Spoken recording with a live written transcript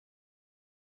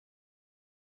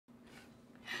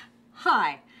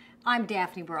Hi, I'm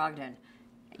Daphne Brogdon.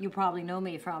 You probably know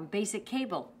me from basic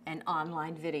cable and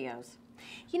online videos.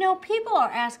 You know, people are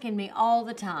asking me all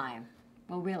the time,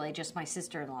 well really just my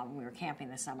sister-in-law when we were camping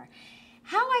this summer,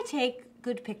 how I take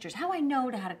good pictures, how I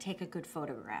know how to take a good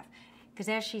photograph. Because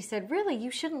as she said, really, you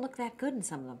shouldn't look that good in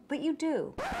some of them, but you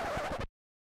do.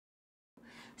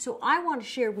 So I want to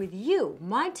share with you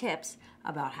my tips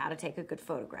about how to take a good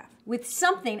photograph with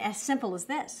something as simple as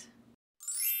this.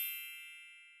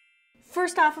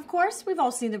 First off, of course, we've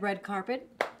all seen the red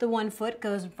carpet. The one foot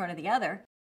goes in front of the other.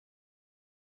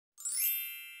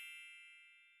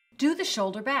 Do the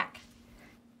shoulder back.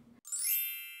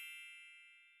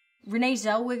 Renee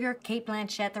Zellweger, Cate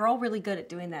Blanchett, they're all really good at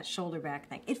doing that shoulder back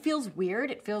thing. It feels weird.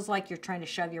 It feels like you're trying to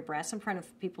shove your breasts in front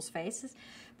of people's faces.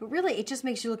 But really, it just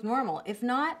makes you look normal. If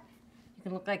not, you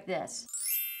can look like this.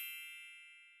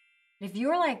 If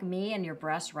you're like me and your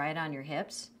breasts right on your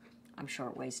hips, I'm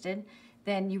short-waisted,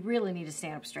 then you really need to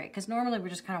stand up straight. Because normally we're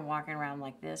just kind of walking around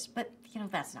like this, but you know,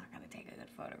 that's not going to take a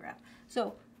good photograph.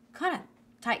 So kind of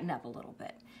tighten up a little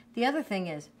bit. The other thing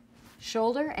is,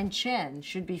 shoulder and chin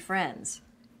should be friends.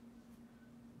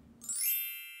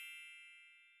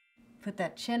 Put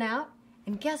that chin out,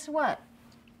 and guess what?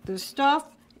 The stuff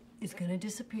is going to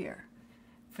disappear.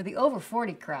 For the over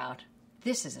 40 crowd,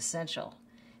 this is essential.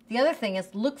 The other thing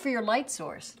is, look for your light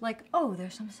source. Like, oh,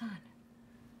 there's some sun.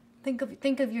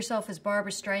 Think of yourself as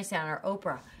Barbra Streisand or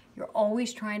Oprah. You're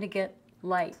always trying to get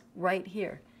light right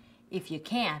here. If you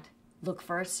can't, look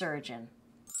for a surgeon.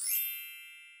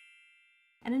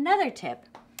 And another tip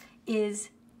is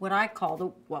what I call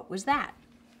the what was that?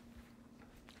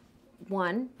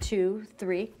 1, 2,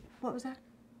 3. What was that?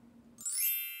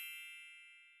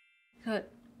 So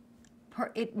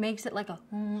it makes it like a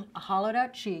hollowed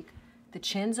out cheek. The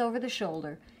chin's over the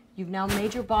shoulder. You've now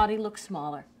made your body look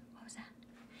smaller. What was that?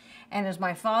 And as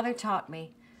my father taught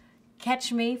me,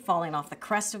 catch me falling off the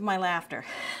crest of my laughter.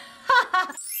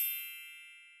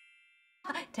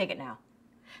 Take it now.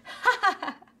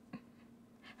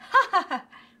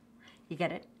 You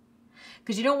get it?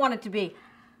 Because you don't want it to be,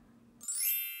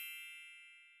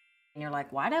 and you're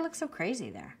like, why did I look so crazy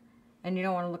there? And you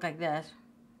don't want to look like this.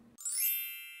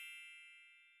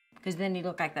 Because then you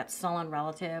look like that sullen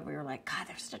relative where you're like, God,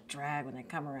 they're such a drag when they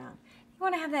come around. You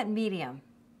want to have that medium.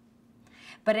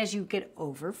 But as you get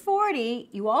over 40,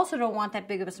 you also don't want that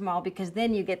big of a smile because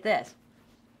then you get this.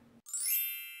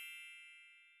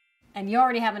 And you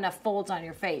already have enough folds on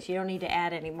your face. You don't need to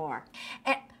add any more.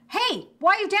 And, hey,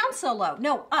 why are you down so low?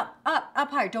 No,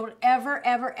 up higher. Don't ever,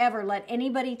 ever, ever let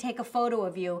anybody take a photo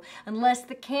of you unless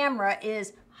the camera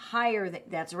is higher.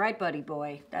 That's right, buddy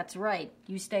boy. That's right.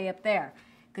 You stay up there.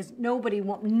 Because nobody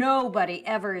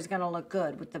ever is going to look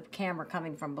good with the camera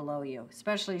coming from below you,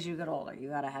 especially as you get older. You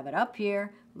got to have it up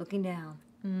here, looking down.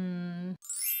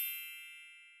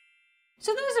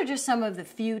 So those are just some of the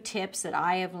few tips that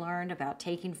I have learned about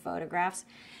taking photographs.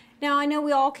 Now, I know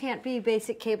we all can't be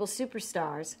basic cable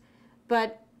superstars,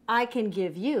 but I can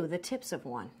give you the tips of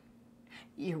one.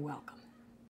 You're welcome.